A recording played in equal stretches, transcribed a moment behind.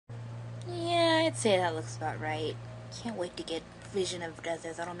I'd say that looks about right. Can't wait to get Vision of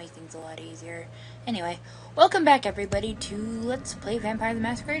Desert. That'll make things a lot easier. Anyway, welcome back everybody to Let's Play Vampire the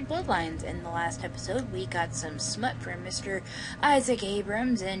Masquerade Bloodlines. In the last episode, we got some smut from Mr. Isaac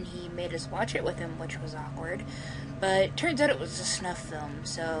Abrams, and he made us watch it with him, which was awkward. But it turns out it was a snuff film,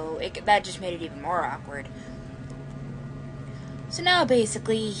 so that just made it even more awkward. So now,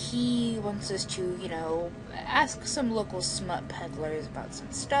 basically, he wants us to, ask some local smut peddlers about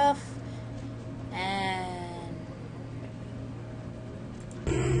some stuff, and...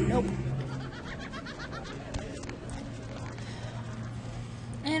 Nope.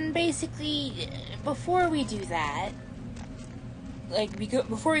 And basically, before we do that,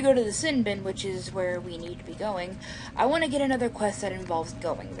 before we go to the sin bin, which is where we need to be going, I want to get another quest that involves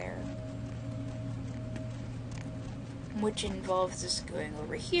going there. Which involves us going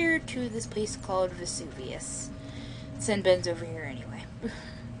over here to this place called Vesuvius. Sin bin's over here anyway.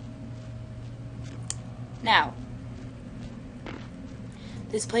 Now,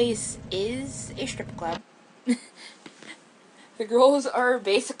 this place is a strip club. The girls are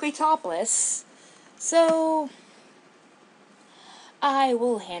basically topless, so I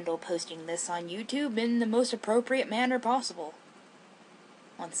will handle posting this on YouTube in the most appropriate manner possible.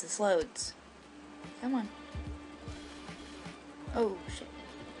 Once this loads. Come on. Oh, shit.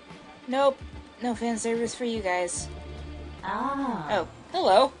 Nope. No fan service for you guys. Ah. Oh,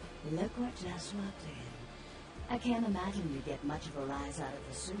 hello. Look what just walked in. I can't imagine you get much of a rise out of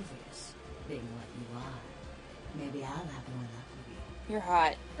Vesuvius, being what you are. Maybe I'll have more luck with you. You're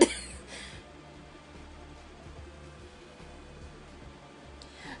hot.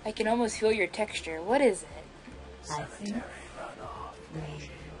 I can almost feel your texture. What is it? I think we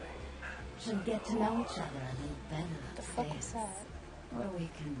should get to know each other a little better What the fuck is that? where we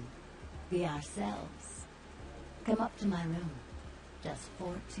can be ourselves. Come up to my room. Just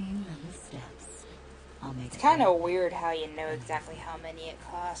 14 little steps. I'll make It's kind of weird how you know exactly how many it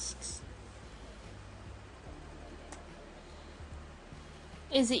costs.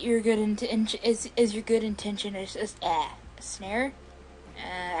 Is it your good intention? Is your good intention a snare?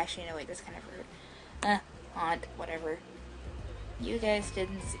 Actually, no, wait, that's kind of rude. Haunt, whatever. You guys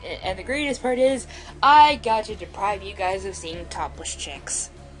didn't. And the greatest part is, I got to deprive you guys of seeing topless chicks.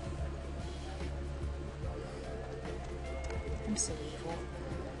 I'm so evil.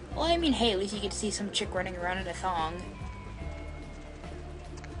 Well, I mean, hey, at least you get to see some chick running around in a thong.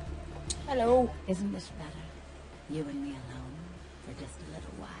 Hello. Isn't this better? You and me alone for just a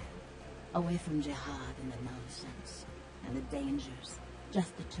little while. Away from jihad and the nonsense and the dangers.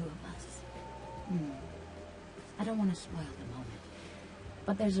 Just the two of us. I don't want to spoil the moment.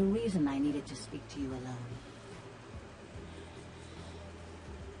 But there's a reason I needed to speak to you alone.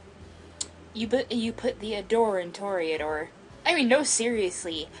 You put the adore in Toreador. I mean, no,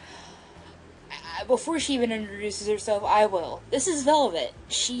 seriously. Before she even introduces herself, I will. This is Velvet.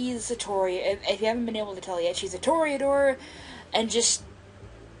 She's a Toreador. If you haven't been able to tell yet, she's a Toreador. And just...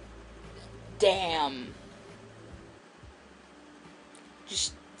 damn.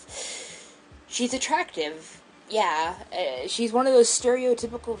 Just... she's attractive. Yeah. She's one of those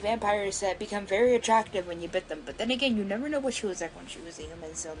stereotypical vampires that become very attractive when you bit them. But then again, you never know what she was like when she was a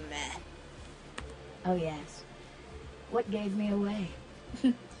human, so meh. Oh, yes. What gave me away?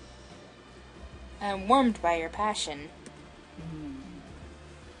 I'm warmed by your passion.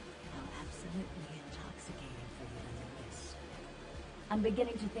 How absolutely intoxicating for you to notice. I'm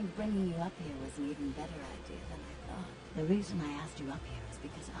beginning to think bringing you up here was an even better idea than I thought. The reason I asked you up here is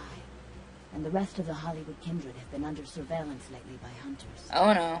because I and the rest of the Hollywood kindred have been under surveillance lately by hunters.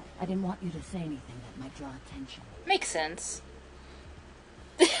 Oh no. I didn't want you to say anything that might draw attention. Makes sense.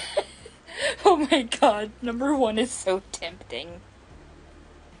 Oh my god, number 1 is so tempting.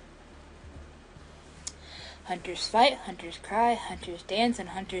 Hunters fight, hunters cry, hunters dance, and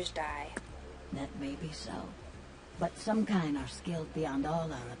hunters die. That may be so. But some kind are skilled beyond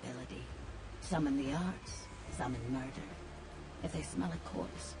all our ability. Some in the arts, some in murder. If they smell a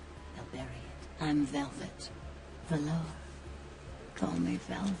corpse, they'll bury it. I'm Velvet. Valor. Call me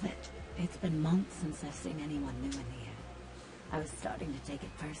Velvet. It's been months since I've seen anyone new in here. I was starting to take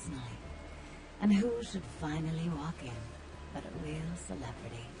it personally. And who should finally walk in but a real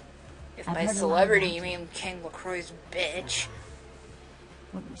celebrity? If I've by heard a celebrity lot you mean King LaCroix's bitch.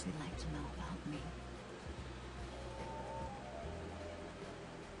 What would you like to know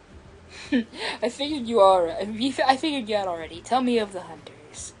about me? I figured you are. I figured you had already. Tell me of the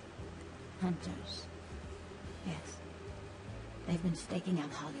hunters. Hunters. Yes. They've been staking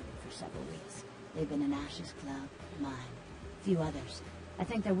out Hollywood for several weeks. They've been in Ash's club, mine, a few others. I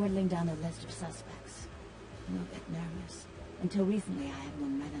think they're whittling down a list of suspects. I'm a bit nervous. Until recently, I had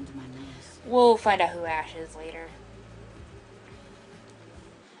one right under my nose. We'll find out who Ash is later.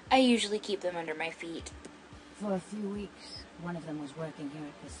 I usually keep them under my feet. For a few weeks, one of them was working here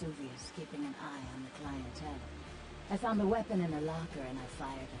at Vesuvius, keeping an eye on the clientele. I found the weapon in her locker and I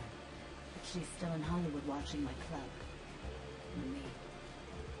fired her. But she's still in Hollywood watching my club. And me.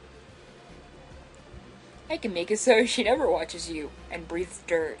 I can make it so she never watches you and breathes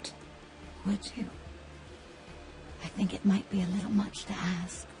dirt. Would you? I think it might be a little much to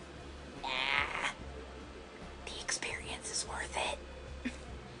ask. Nah. The experience is worth it.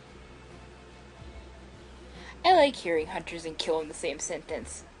 I like hearing hunters and kill in the same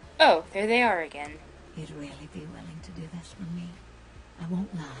sentence. Oh, there they are again. You'd really be willing to do this for me? I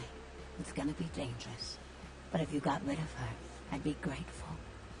won't lie. It's gonna be dangerous. But if you got rid of her, I'd be grateful.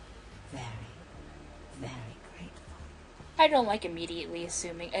 Very, very grateful. I don't like immediately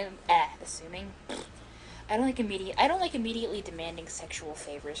assuming. I don't like immediately demanding sexual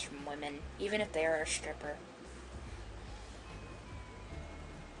favors from women, even if they are a stripper.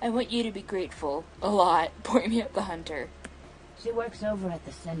 I want you to be grateful. A lot. Point me at the hunter. She works over at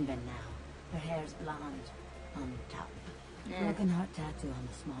the sin bin now. Her hair's blonde. On top. Broken heart tattoo on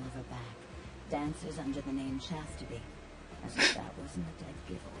the small of her back. Dances under the name Chastity. As if that wasn't a dead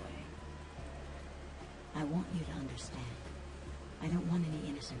giveaway. I want you to understand. I don't want any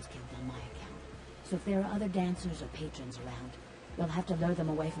innocents killed on my account. So if there are other dancers or patrons around, you'll have to lure them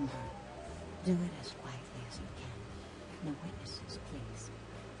away from her. Do it as quietly as you can. No witnesses, please.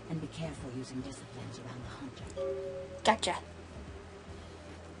 And be careful using disciplines around the hunter. Gotcha.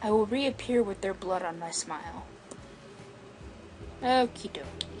 I will reappear with their blood on my smile. Okie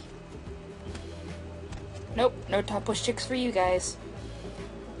dokie. Nope, no topless chicks for you guys.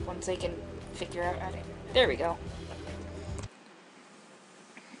 Once they can figure out how to... There we go.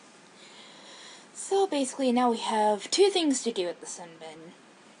 So basically now we have two things to do at the Sunbin.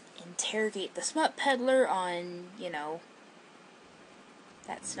 Interrogate the smut peddler on, you know,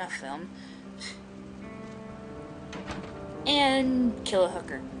 that snuff film. And kill a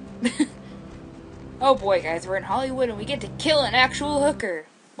hooker. Oh boy, guys, we're in Hollywood and we get to kill an actual hooker.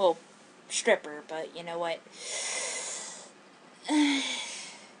 Well, stripper, but you know what? They're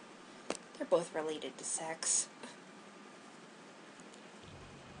both related to sex.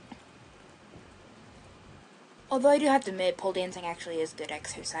 Although I do have to admit, pole dancing actually is good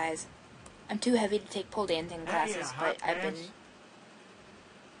exercise. I'm too heavy to take pole dancing classes, but I've been...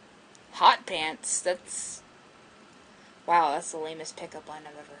 Hot pants? That's... Wow, that's the lamest pickup line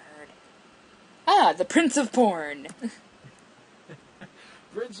I've ever heard. Ah, the Prince of Porn!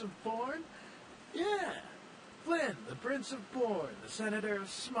 Prince of Porn? Yeah. Flynn, the Prince of Porn, the Senator of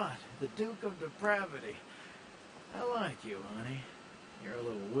Smut, the Duke of Depravity. I like you, honey. You're a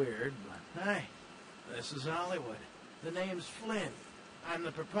little weird, but hey, this is Hollywood. The name's Flynn. I'm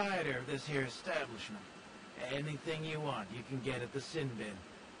the proprietor of this here establishment. Anything you want, you can get at the sin bin.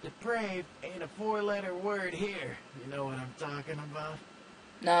 Depraved ain't a four-letter word here. You know what I'm talking about?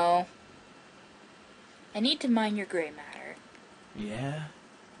 No. I need to mine your gray matter. Yeah?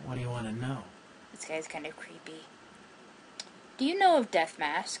 What do you want to know? This guy's kind of creepy. Do you know of Death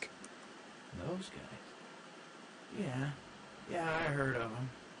Mask? Those guys? Yeah, I heard of them.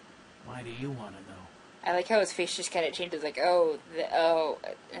 Why do you want to know? I like how his face just kind of changes, like, I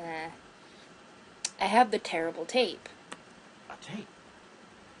have the terrible tape. A tape?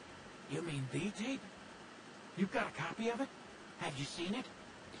 You mean the tape? You've got a copy of it? Have you seen it?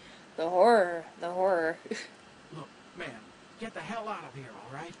 The horror. Look, man, get the hell out of here,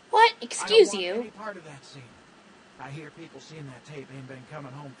 all right? What? Excuse I don't you? want any part of that scene. I hear people seeing that tape ain't been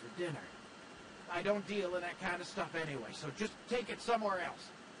coming home for dinner. I don't deal in that kind of stuff anyway, so just take it somewhere else.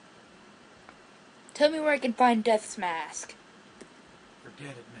 Tell me where I can find Death's Mask.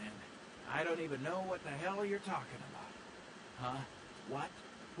 Forget it, man. I don't even know what the hell you're talking about. Huh? What?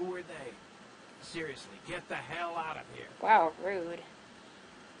 Who are they? Seriously, get the hell out of here. Wow, rude.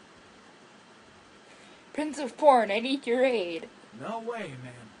 Prince of Porn, I need your aid. No way,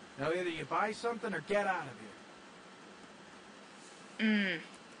 man. Now either you buy something or get out of here.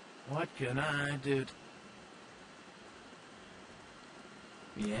 What can I do?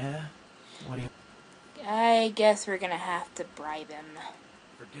 Yeah? What do you... I guess we're gonna have to bribe him.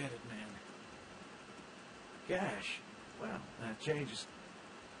 Forget it, man. Gosh. Well, that changes.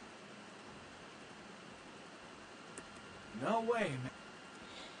 No way, man.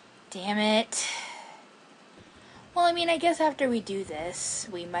 Damn it. Well, I mean, I guess after we do this,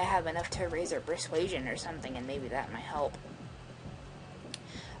 we might have enough to raise our persuasion or something, and maybe that might help.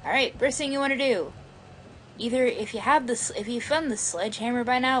 Alright, first thing you want to do. Either, if you found the sledgehammer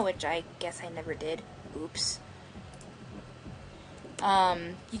by now, which I guess I never did. Oops.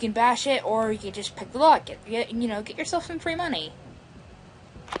 You can bash it, or you can just pick the lock. Get yourself some free money.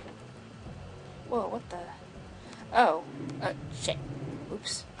 Whoa, what the? Oh, shit.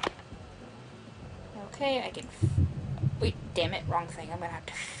 Oops. Okay, I can... Wait, damn it, wrong thing. I'm gonna have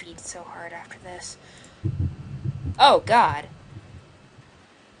to feed so hard after this. Oh, God.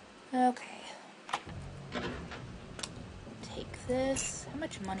 Okay. Take this. How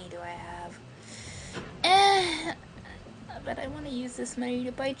much money do I have? But I want to use this money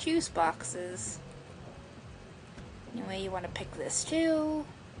to buy juice boxes. Anyway, you want to pick this too.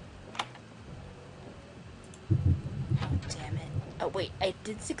 Oh, damn it. Oh, wait, I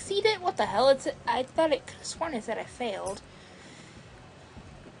did succeed it? What the hell? I thought it could have sworn it said I failed.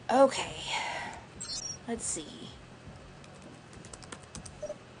 Okay. Let's see.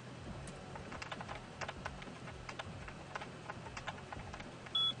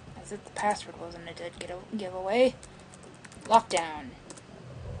 As if the password wasn't a dead giveaway. Lockdown.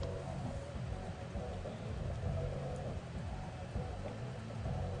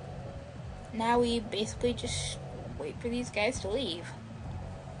 Now we basically just wait for these guys to leave.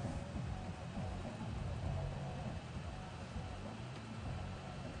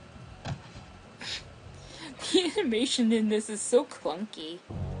 The animation in this is so clunky.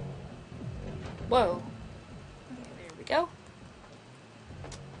 Whoa. Okay, there we go.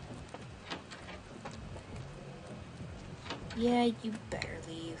 Yeah, you better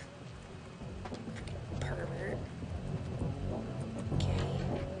leave. Freaking pervert. Okay.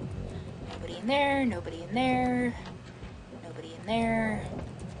 Nobody in there, nobody in there, nobody in there.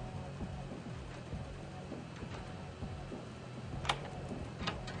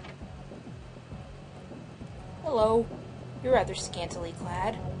 Hello. You're rather scantily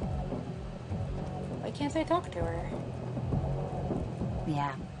clad. Why can't I talk to her?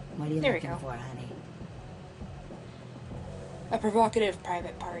 Yeah, what are you There we looking go. for, honey? A provocative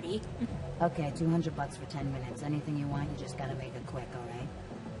private party. Okay, $200 for 10 minutes. Anything you want, you just gotta make it quick, alright?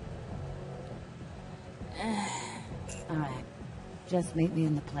 Alright. Just meet me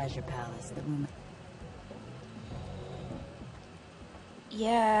in the Pleasure Palace. The room...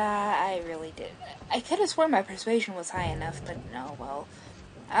 Yeah, I really did. I could have sworn my persuasion was high enough, but no, well.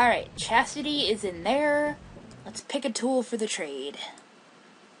 Alright, Chastity is in there. Let's pick a tool for the trade.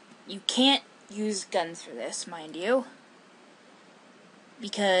 You can't use guns for this, mind you.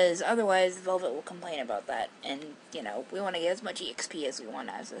 Because otherwise Velvet will complain about that. And, we want to get as much EXP as we want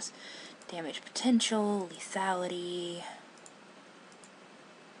as this. Damage potential, lethality.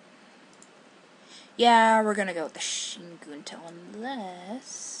 Yeah, we're gonna go with the Shingunto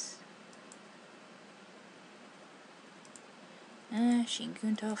unless...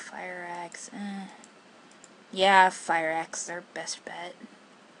 Shingunto, Fire Axe, Yeah, Fire Axe is our best bet.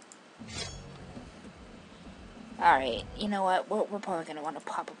 Alright, you know what? We're probably gonna want to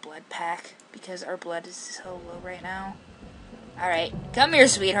pop a blood pack because our blood is so low right now. Alright, come here,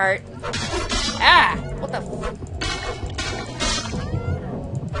 sweetheart. Ah! What the f...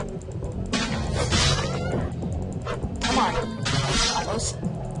 Come on. Almost.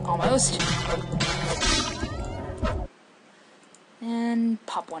 Almost. And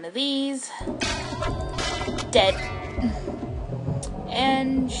pop one of these. Dead.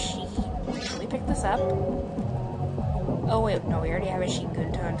 And Can we pick this up? Oh wait, no, we already have a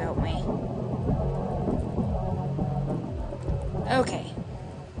Shingunto, don't we? Okay.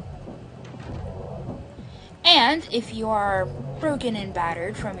 And if you are broken and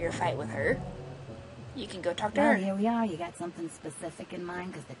battered from your fight with her, you can go talk to her. Here we are. You got something specific in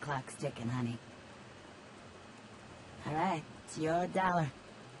mind? Because the clock's ticking, honey. Alright, it's your dollar.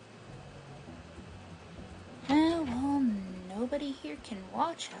 Well, nobody here can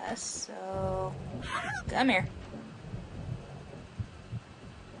watch us, so... Come here.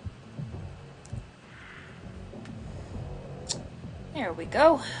 There we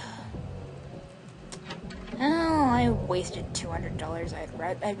go. Oh, I wasted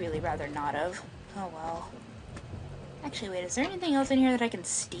 $200. I'd really rather not have. Oh well. Actually, wait, is there anything else in here that I can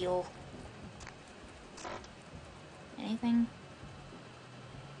steal? Anything?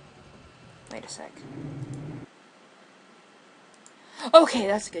 Wait a sec. Okay,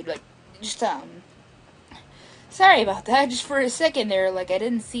 that's good. Like, just, sorry about that. Just for a second there, like, I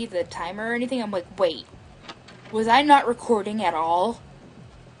didn't see the timer or anything. I'm like, wait. Was I not recording at all?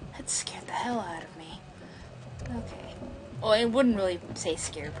 That scared the hell out of me. Okay. Well, I wouldn't really say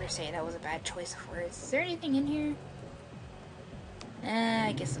scared per se. That was a bad choice of words. Is there anything in here?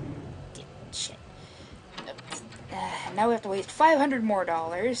 I guess... Yeah, shit. Now we have to waste $500 more,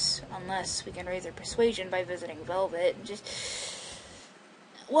 unless we can raise our persuasion by visiting Velvet. Just...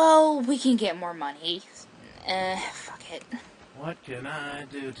 Well, we can get more money. Fuck it. What can I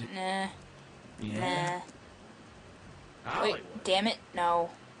do to... Nah. Yeah? Nah. Hollywood. Wait, damn it,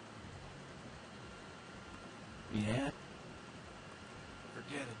 no. Yeah?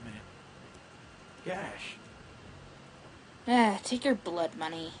 Forget it, man. Cash. Take your blood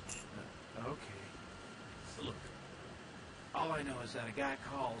money. Okay. Look, all I know is that a guy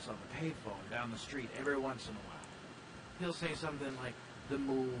calls on the payphone down the street every once in a while. He'll say something like, the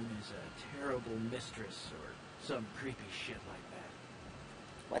moon is a terrible mistress, or some creepy shit like that.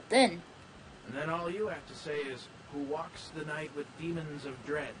 What then? And then all you have to say is, who walks the night with demons of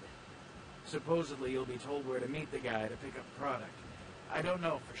dread. Supposedly you'll be told where to meet the guy to pick up product. I don't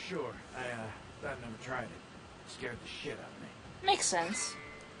know for sure. I've never tried it. It scared the shit out of me. Makes sense.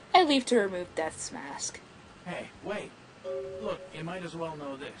 I leave to remove Death's mask. Hey, wait. Look, you might as well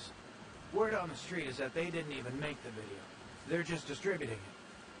know this. Word on the street is that they didn't even make the video. They're just distributing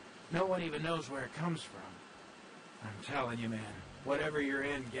it. No one even knows where it comes from. I'm telling you, man. Whatever you're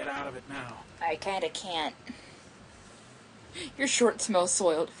in, get out of it now. I kinda can't. Your short smells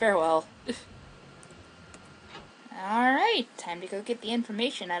soiled. Farewell. Alright, time to go get the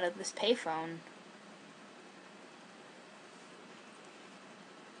information out of this payphone.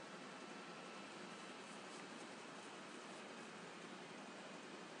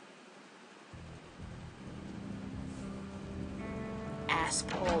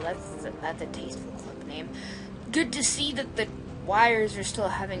 Asshole, that's a tasteful club name. Good to see that the wires are still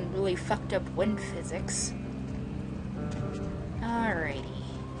having really fucked up wind physics. Alrighty.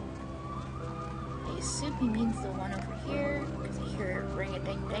 I assume he means the one over here, because I hear it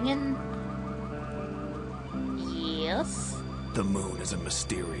ring-a-ding-dingin'. Yes? The moon is a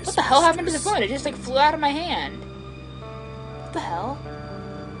mysterious What the hell happened to the mistress. phone? It just like flew out of my hand. What the hell?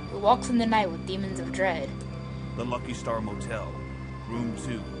 Who walks in the night with demons of dread? The Lucky Star Motel, room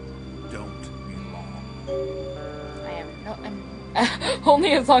 2. Don't be long. I am no... I'm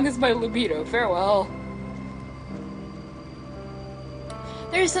only as long as my libido. Farewell.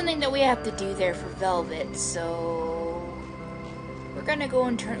 There's something that we have to do there for Velvet, so we're gonna go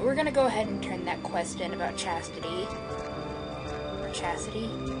ahead and turn that quest in about chastity. Or chastity?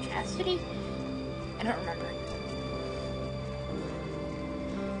 Chastity? I don't remember.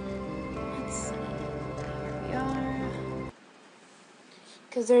 Let's see. Here we are.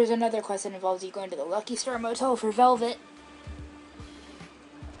 Because there's another quest that involves you going to the Lucky Star Motel for Velvet.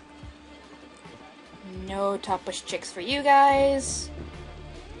 No topless chicks for you guys.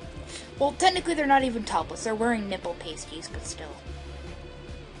 Well, technically they're not even topless. They're wearing nipple pasties, but still.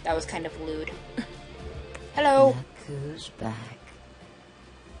 That was kind of lewd. Hello. Look who's back.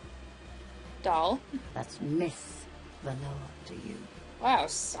 Doll. That's Miss Valor to you. Wow,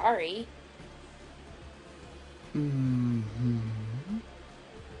 sorry. Mm-hmm.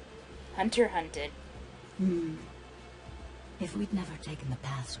 Hunter hunted. If we'd never taken the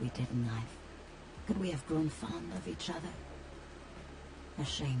paths we did in life, could we have grown fond of each other? A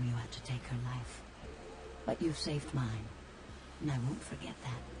shame you had to take her life. But you saved mine, and I won't forget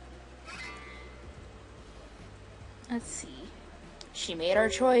that. Let's see. She made our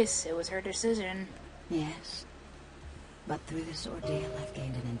choice. It was her decision. Yes. But through this ordeal, I've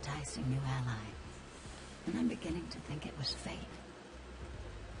gained an enticing new ally. And I'm beginning to think it was fate.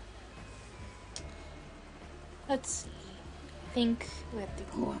 Let's see. I think we have to...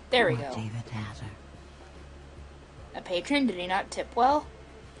 Poor, There we poor go. David Hatter. A patron? Did he not tip well?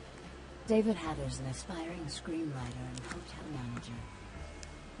 David Hatter's an aspiring screenwriter and hotel manager.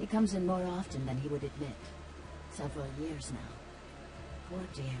 He comes in more often than he would admit. Several years now. Poor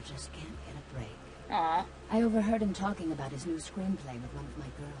dear just can't get a break. Aw. I overheard him talking about his new screenplay with one of my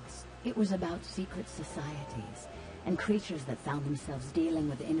girls. It was about secret societies and creatures that found themselves dealing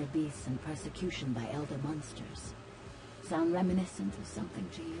with inner beasts and persecution by elder monsters. Sound reminiscent of something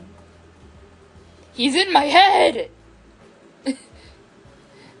to you? He's in my head!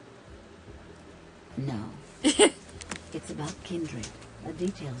 No. It's about Kindred. The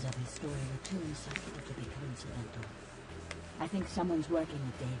details of his story were too insufferable to be coincidental. I think someone's working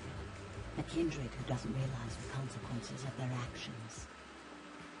with David. A Kindred who doesn't realize the consequences of their actions.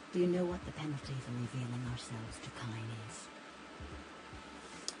 Do you know what the penalty for revealing ourselves to Kine is?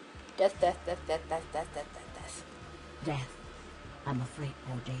 Death, death, death, death, death, death, death, death, death. Death. I'm afraid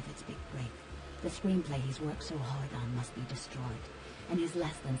poor David's big break. The screenplay he's worked so hard on must be destroyed, and his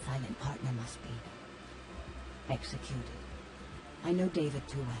less-than-silent partner must be executed. I know David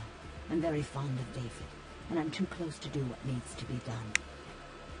too well. I'm very fond of David, and I'm too close to do what needs to be done.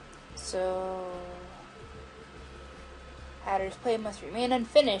 So... Hatter's play must remain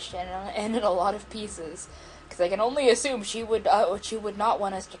unfinished and in a lot of pieces. Because I can only assume she would not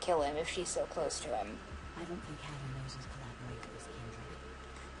want us to kill him if she's so close to him. I don't think Hatter knows his collaborators.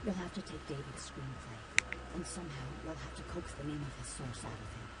 You'll have to take David's screenplay, and somehow you'll have to coax the name of his source out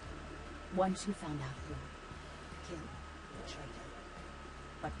of him. Once you found out who, kill the traitor.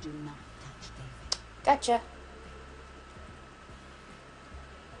 But do not touch David. Gotcha.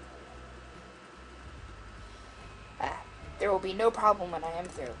 There will be no problem when I am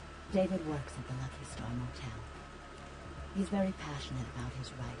through. David works at the Lucky Star Motel. He's very passionate about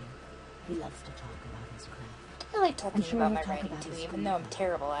his writing. He loves to talk about his craft. I like talking sure about he'll my talk writing about too, his even though I'm screenplay.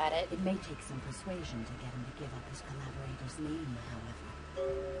 terrible at it. It may take some persuasion to get him to give up his collaborator's name,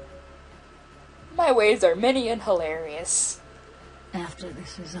 however. My ways are many and hilarious. After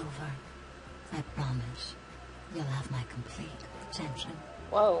this is over, I promise you'll have my complete attention.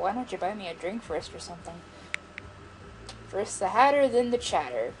 Whoa, why don't you buy me a drink first or something? First the Hatter, then the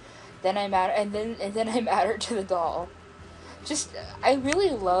Chatter. Then I matter, and then I matter to the doll. Just, I really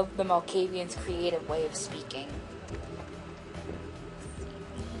love the Malkavian's creative way of speaking.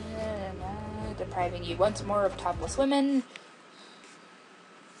 Depriving you once more of topless women.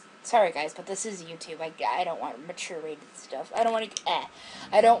 Sorry guys, but this is YouTube. I don't want mature rated stuff. I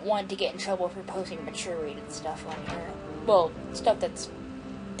don't want to get in trouble for posting mature rated stuff on here. Well, stuff that's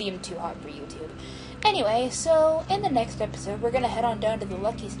deemed too hot for YouTube. Anyway, so in the next episode, we're gonna head on down to the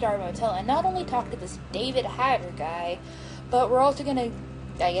Lucky Star Motel and not only talk to this David Hatter guy, but we're also gonna,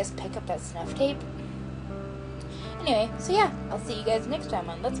 I guess, pick up that snuff tape. Anyway, so yeah, I'll see you guys next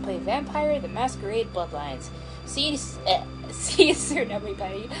time on Let's Play Vampire the Masquerade Bloodlines. See you soon,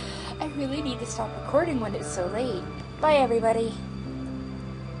 everybody. I really need to stop recording when it's so late. Bye, everybody.